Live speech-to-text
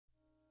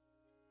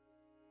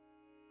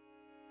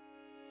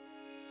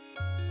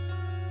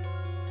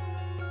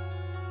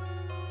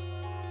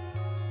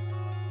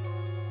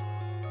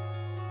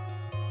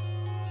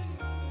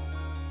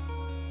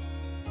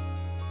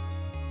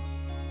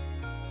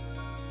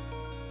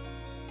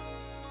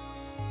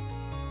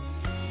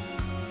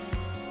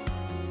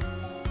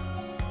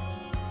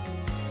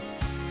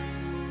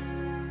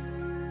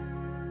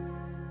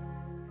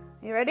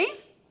You ready?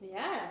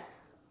 Yeah.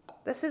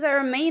 This is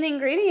our main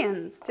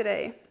ingredients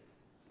today.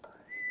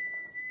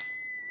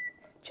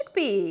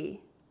 Chickpea.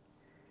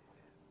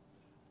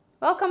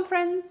 Welcome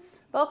friends,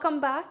 welcome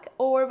back,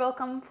 or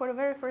welcome for the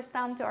very first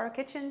time to our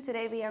kitchen.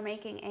 Today we are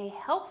making a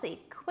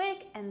healthy,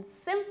 quick and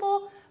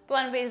simple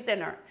plant-based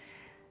dinner.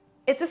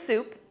 It's a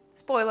soup,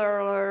 spoiler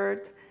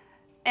alert,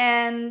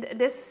 and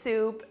this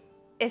soup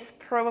is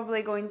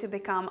probably going to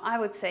become, I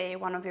would say,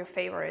 one of your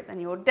favorites, and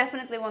you will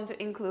definitely want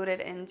to include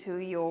it into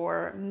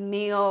your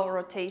meal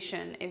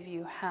rotation if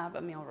you have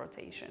a meal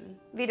rotation.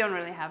 We don't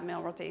really have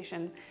meal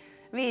rotation.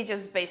 We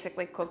just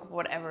basically cook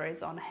whatever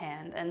is on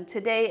hand, and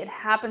today it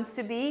happens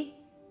to be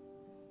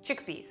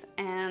chickpeas,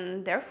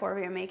 and therefore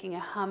we are making a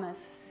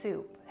hummus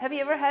soup. Have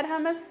you ever had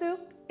hummus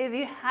soup? If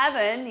you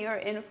haven't, you're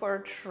in for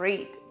a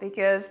treat,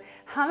 because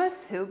hummus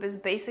soup is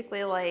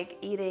basically like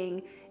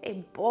eating a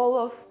bowl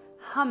of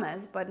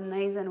hummus, but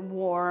nice and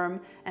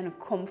warm and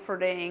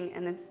comforting,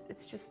 and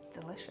it's just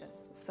delicious.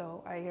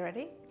 So are you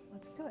ready?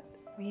 Let's do it.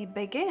 We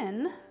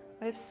begin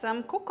with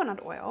some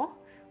coconut oil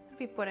that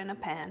we put in a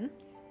pan.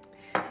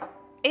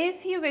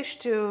 If you wish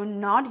to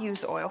not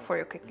use oil for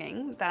your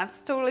cooking,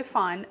 that's totally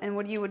fine. And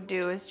what you would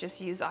do is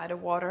just use either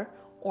water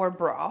or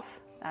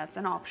broth. That's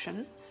an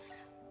option.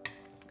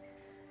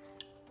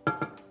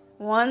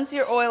 Once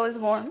your oil is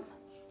warm,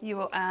 you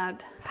will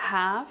add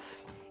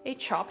half a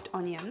chopped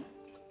onion.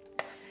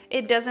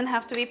 It doesn't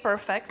have to be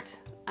perfect.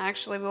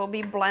 Actually, we'll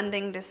be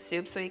blending this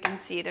soup so you can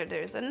see that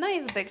there's a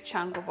nice big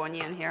chunk of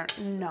onion here.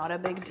 Not a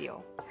big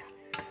deal.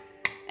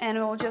 And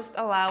we'll just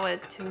allow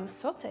it to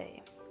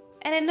saute.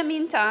 And in the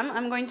meantime,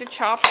 I'm going to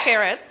chop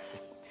carrots.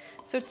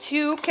 So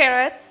 2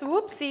 carrots,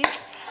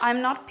 whoopsies.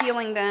 I'm not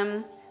peeling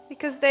them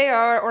because they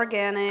are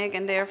organic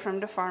and they're from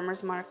the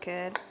farmer's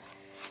market.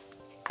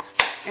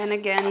 And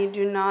again, you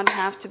do not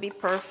have to be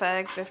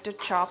perfect with the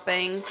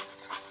chopping.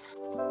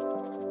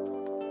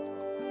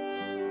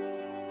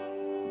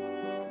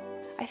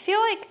 I feel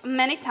like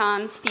many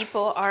times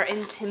people are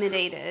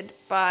intimidated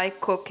by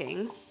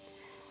cooking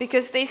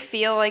because they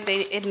feel like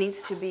it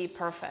needs to be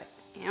perfect.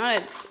 You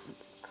know,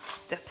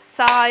 the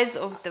size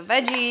of the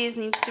veggies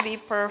needs to be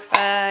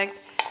perfect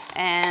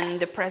and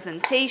the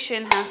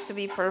presentation has to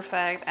be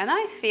perfect, and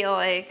I feel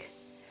like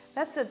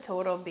that's a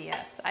total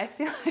BS. I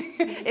feel like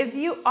if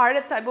you are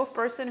the type of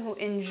person who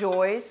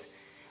enjoys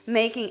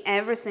making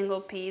every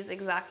single piece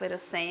exactly the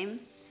same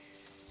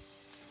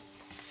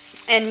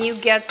and you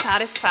get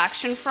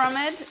satisfaction from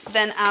it,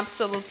 then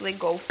absolutely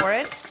go for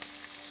it.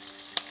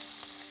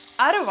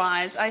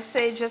 Otherwise, I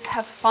say just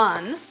have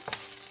fun,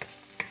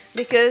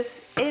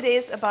 because it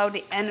is about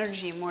the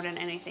energy more than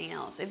anything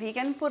else. If you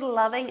can put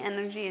loving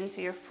energy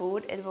into your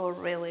food, it will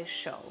really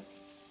show.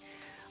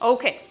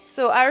 Okay,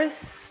 so our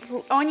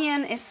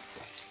onion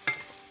is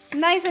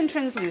nice and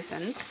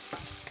translucent.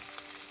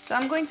 So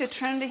I'm going to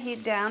turn the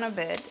heat down a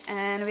bit,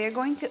 and we are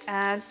going to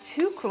add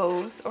 2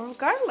 cloves of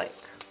garlic.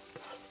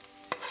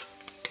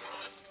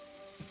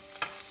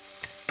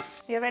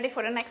 We are ready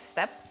for the next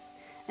step.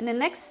 And the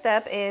next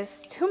step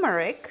is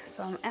turmeric.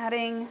 So I'm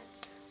adding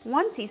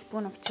 1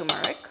 teaspoon of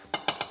turmeric.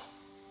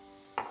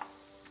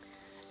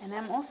 And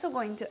I'm also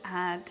going to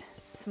add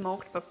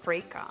smoked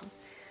paprika.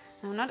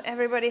 Now, not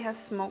everybody has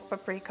smoked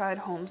paprika at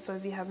home, so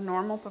if you have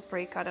normal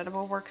paprika, that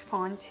will work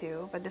fine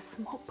too. But the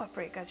smoked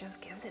paprika just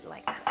gives it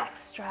like an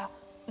extra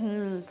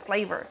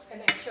flavor.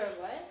 An extra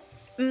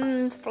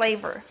what?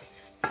 Flavor.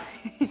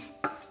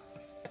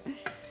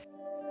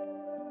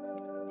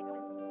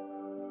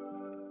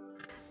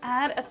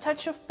 Add a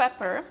touch of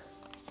pepper.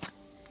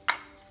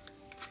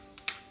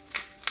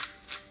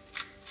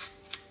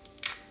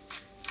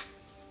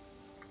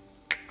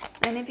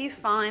 And if you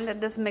find that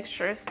this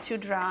mixture is too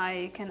dry,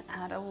 you can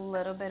add a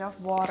little bit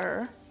of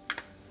water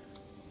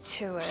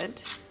to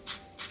it.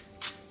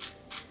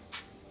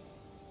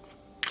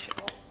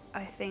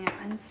 I think,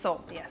 and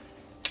salt,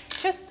 yes.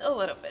 Just a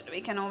little bit.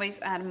 We can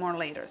always add more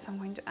later. So I'm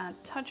going to add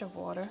a touch of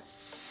water.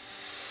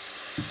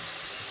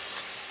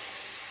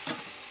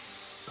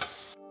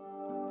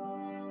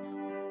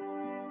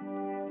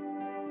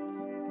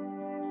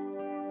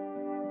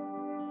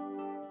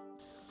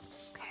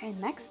 Okay,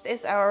 next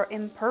is our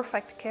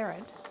imperfect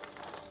carrot.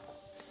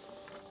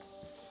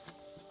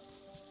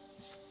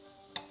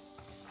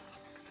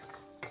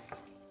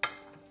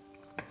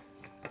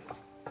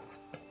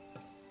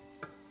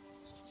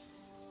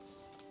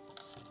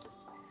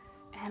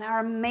 And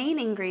our main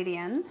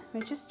ingredient,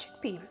 which is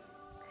chickpea.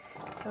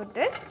 So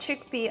this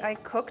chickpea I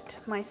cooked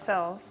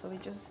myself. So we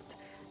just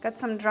got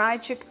some dry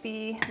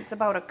chickpea. It's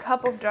about a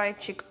cup of dry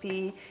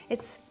chickpea.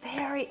 It's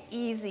very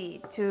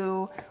easy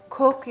to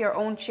cook your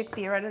own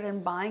chickpea rather than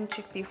buying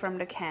chickpea from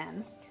the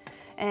can.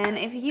 And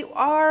if you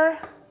are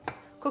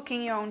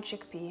cooking your own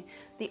chickpea,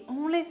 the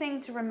only thing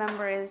to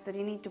remember is that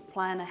you need to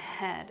plan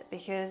ahead,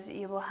 because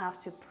you will have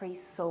to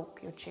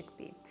pre-soak your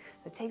chickpea.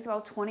 It takes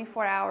about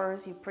 24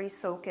 hours. You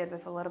pre-soak it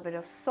with a little bit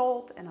of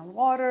salt and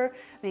water.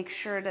 Make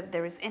sure that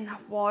there is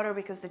enough water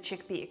because the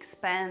chickpea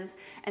expands,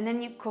 and then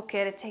you cook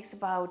it. It takes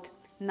about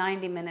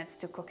 90 minutes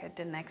to cook it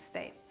the next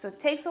day. So it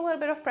takes a little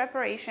bit of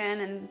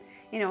preparation and,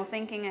 you know,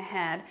 thinking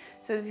ahead.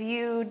 So if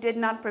you did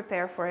not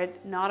prepare for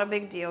it, not a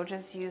big deal,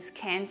 just use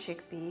canned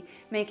chickpea,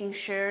 making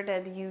sure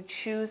that you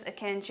choose a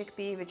canned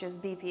chickpea which is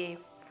BPA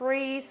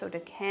free, so the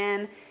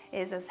can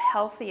is as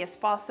healthy as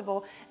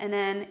possible. And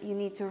then you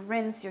need to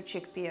rinse your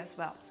chickpea as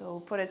well.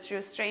 So put it through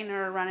a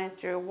strainer, run it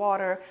through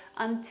water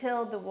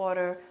until the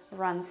water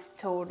runs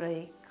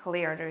totally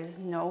clear. There is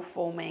no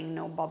foaming,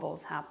 no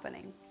bubbles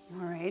happening.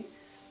 All right.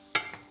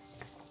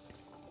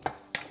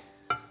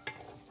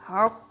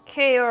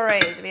 Okay, all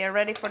right, we are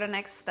ready for the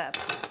next step.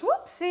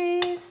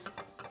 Whoopsies.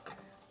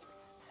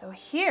 So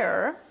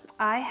here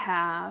I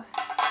have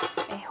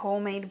a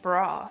homemade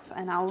broth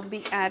and I will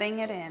be adding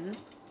it in.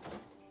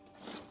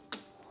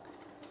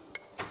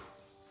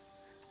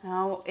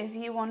 Now, if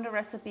you want the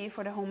recipe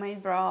for the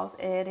homemade broth,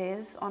 it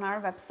is on our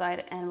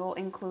website and we'll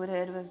include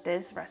it with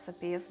this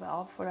recipe as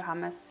well for the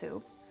hummus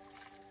soup.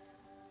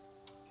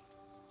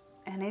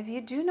 And if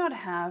you do not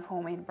have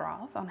homemade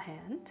broth on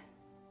hand,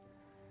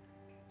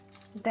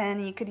 then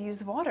you could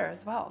use water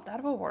as well.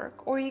 That will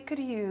work. Or you could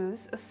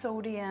use a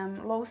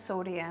sodium, low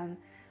sodium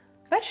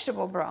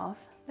vegetable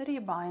broth that you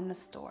buy in the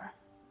store.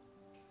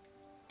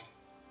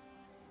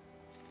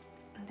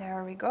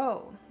 There we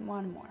go.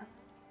 One more.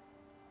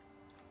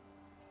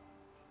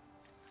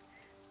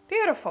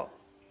 Beautiful.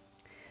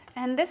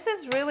 And this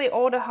is really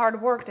all the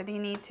hard work that you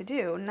need to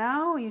do.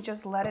 Now you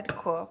just let it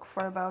cook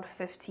for about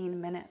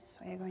 15 minutes.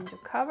 So you're going to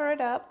cover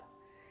it up,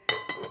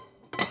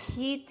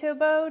 heat to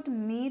about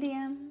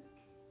medium,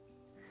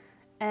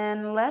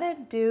 and let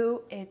it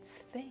do its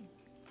thing.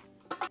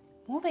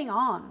 Moving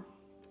on.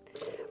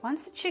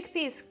 Once the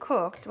chickpea is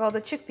cooked, well,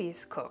 the chickpea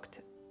is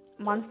cooked.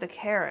 Once the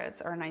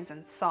carrots are nice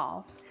and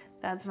soft,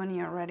 that's when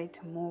you're ready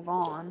to move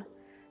on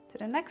to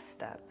the next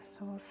step. So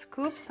we'll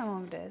scoop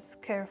some of this.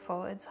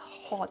 Careful, it's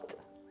hot.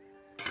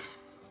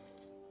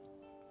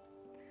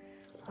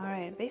 All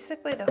right,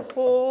 basically the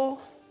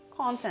whole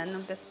content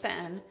of this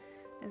pan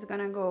is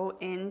gonna go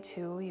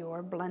into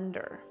your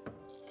blender.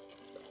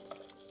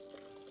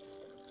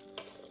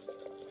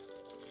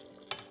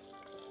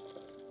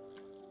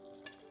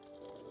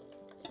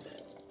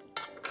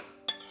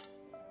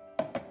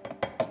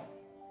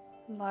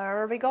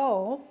 There we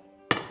go.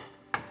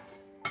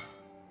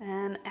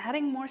 And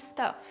adding more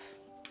stuff.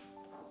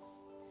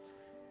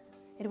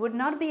 It would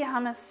not be a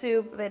hummus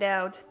soup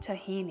without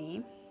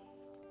tahini.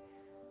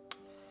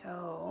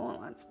 So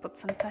let's put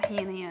some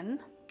tahini in.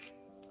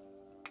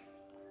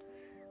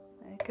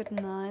 Make it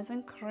nice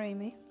and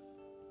creamy.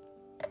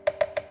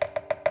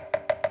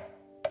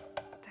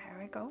 There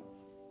we go.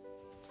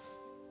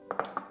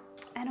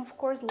 And of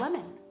course,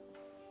 lemon.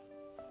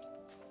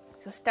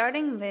 So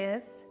starting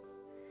with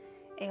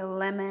a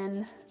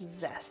lemon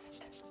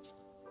zest.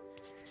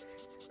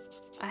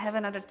 I have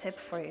another tip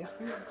for you.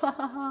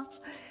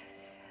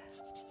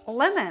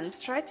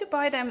 Lemons, try to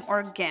buy them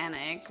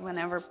organic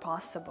whenever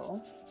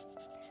possible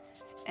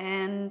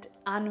and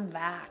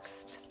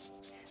unwaxed,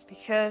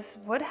 because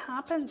what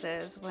happens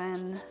is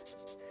when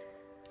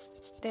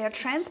they are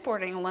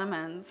transporting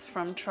lemons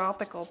from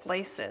tropical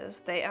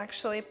places, they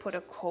actually put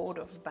a coat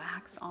of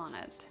wax on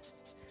it.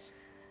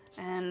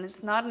 And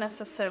it's not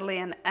necessarily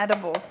an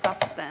edible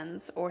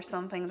substance or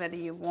something that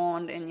you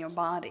want in your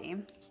body.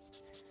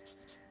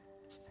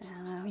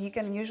 You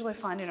can usually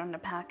find it on the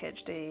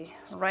package. They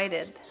write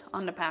it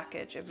on the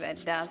package if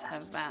it does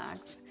have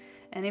wax.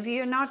 And if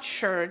you're not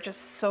sure,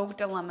 just soak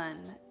the lemon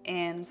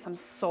in some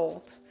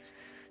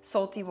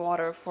salty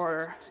water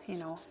for, you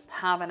know,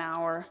 half an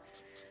hour.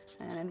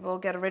 And it will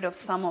get rid of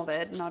some of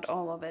it, not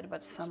all of it,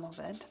 but some of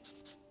it.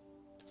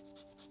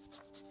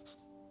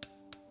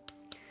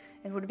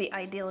 It would be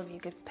ideal if you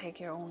could pick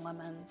your own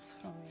lemons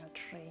from your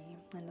tree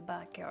in the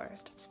backyard.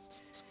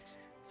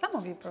 Some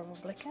of you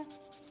probably can.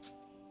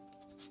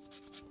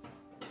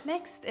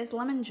 Next is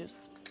lemon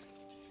juice.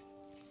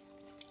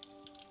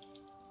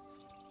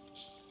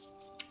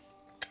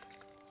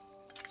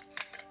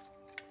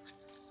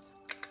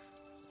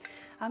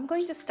 I'm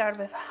going to start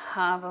with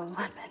half a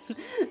lemon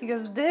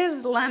because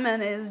this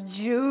lemon is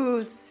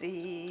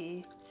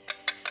juicy.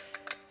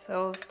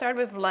 So start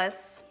with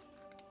less.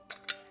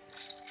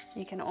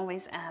 You can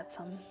always add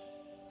some.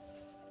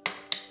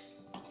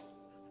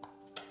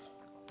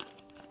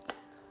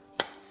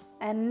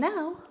 And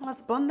now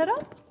let's blend it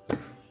up.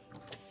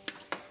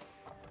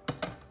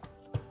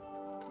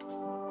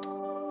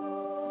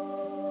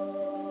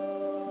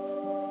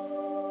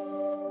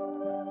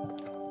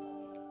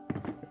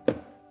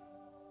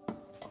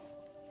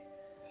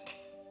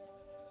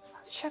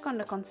 Check on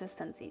the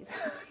consistencies.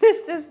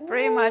 This is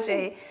pretty much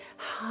a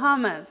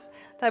hummus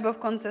type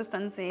of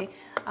consistency.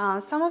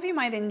 Some of you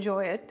might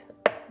enjoy it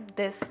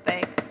this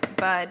thick,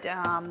 but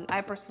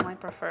I personally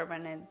prefer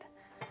when it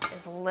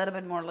is a little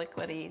bit more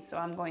liquidy. So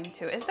I'm going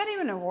to, is that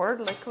even a word,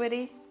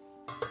 liquidy?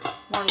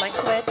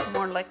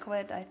 More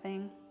liquid, I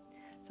think.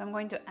 So I'm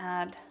going to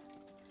add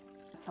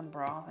some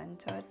broth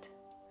into it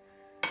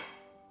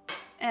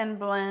and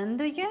blend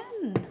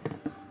again.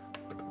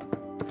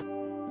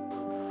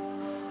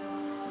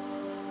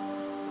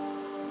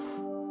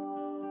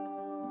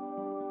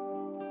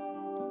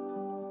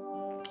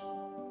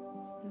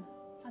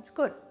 It's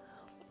good.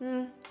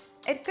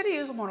 It could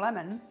use more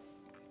lemon.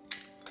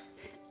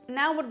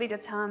 Now would be the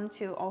time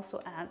to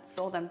also add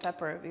salt and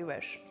pepper if you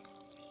wish.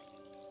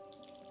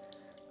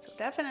 So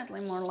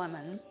definitely more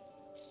lemon.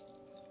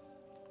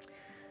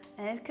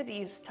 And it could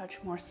use a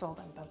touch more salt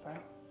and pepper.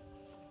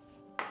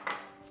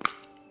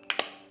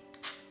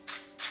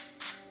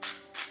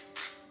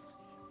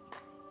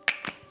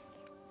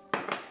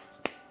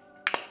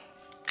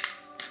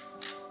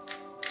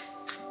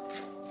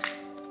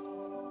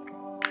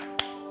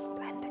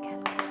 Blend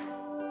again.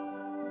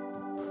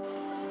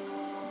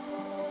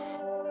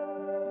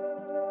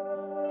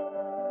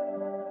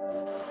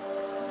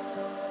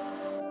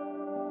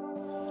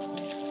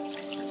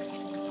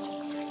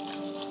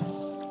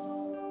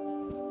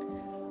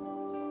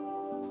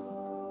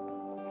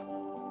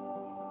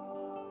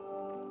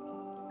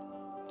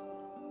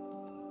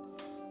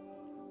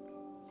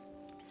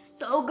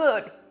 So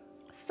good,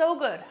 so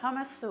good.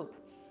 Hummus soup.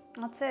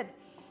 That's it.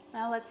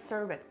 Now let's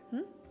serve it.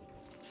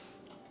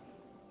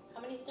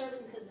 How many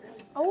servings is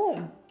good?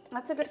 Oh,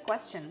 that's a good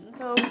question.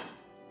 So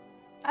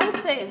I would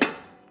say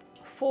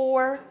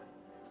 4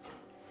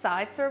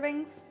 side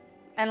servings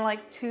and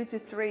like 2 to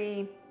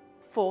 3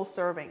 full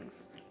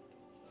servings.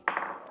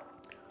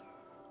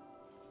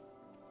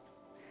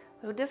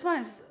 So this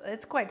one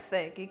it's quite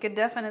thick. You could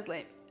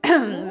definitely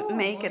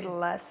make it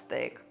less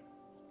thick.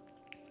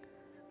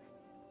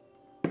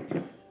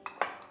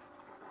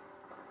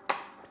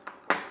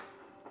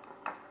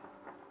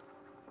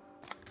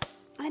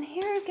 And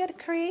here, get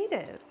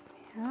creative.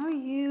 You know,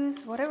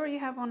 use whatever you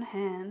have on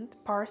hand.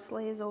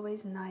 Parsley is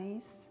always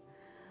nice.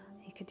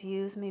 You could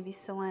use maybe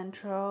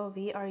cilantro.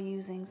 We are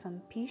using some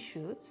pea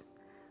shoots.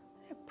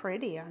 They're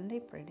pretty, aren't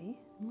they pretty?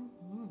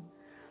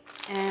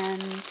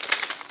 And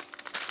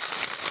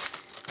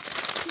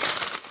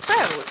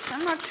sprouts.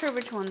 I'm not sure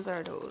which ones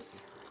are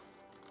those.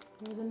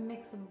 There's a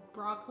mix of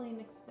broccoli,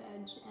 mixed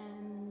veg,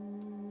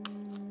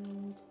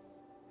 and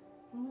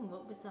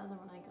what was the other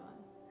one I got?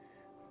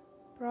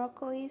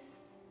 Broccoli,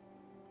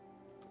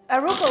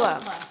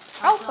 arugula,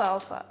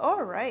 alfalfa.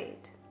 All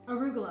right.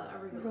 Arugula.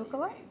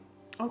 Arugula.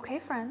 Okay,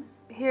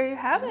 friends, here you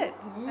have it.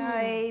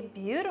 A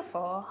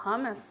beautiful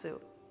hummus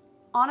soup.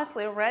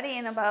 Honestly, ready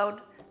in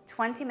about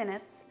 20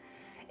 minutes.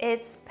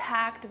 It's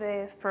packed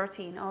with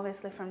protein,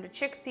 obviously from the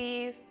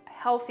chickpea,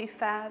 healthy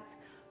fats,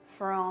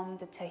 from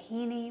the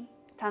tahini,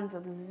 tons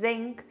of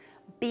zinc,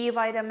 B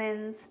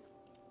vitamins.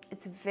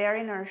 It's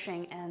very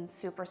nourishing and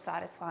super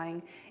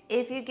satisfying.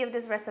 If you give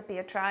this recipe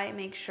a try,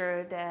 make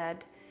sure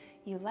that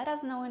you let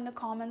us know in the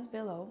comments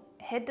below.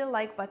 Hit the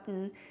like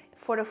button.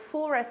 For the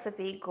full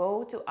recipe,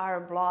 go to our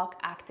blog,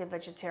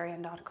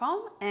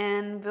 activevegetarian.com,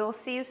 and we'll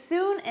see you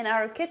soon in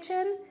our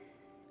kitchen,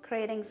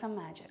 creating some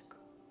magic.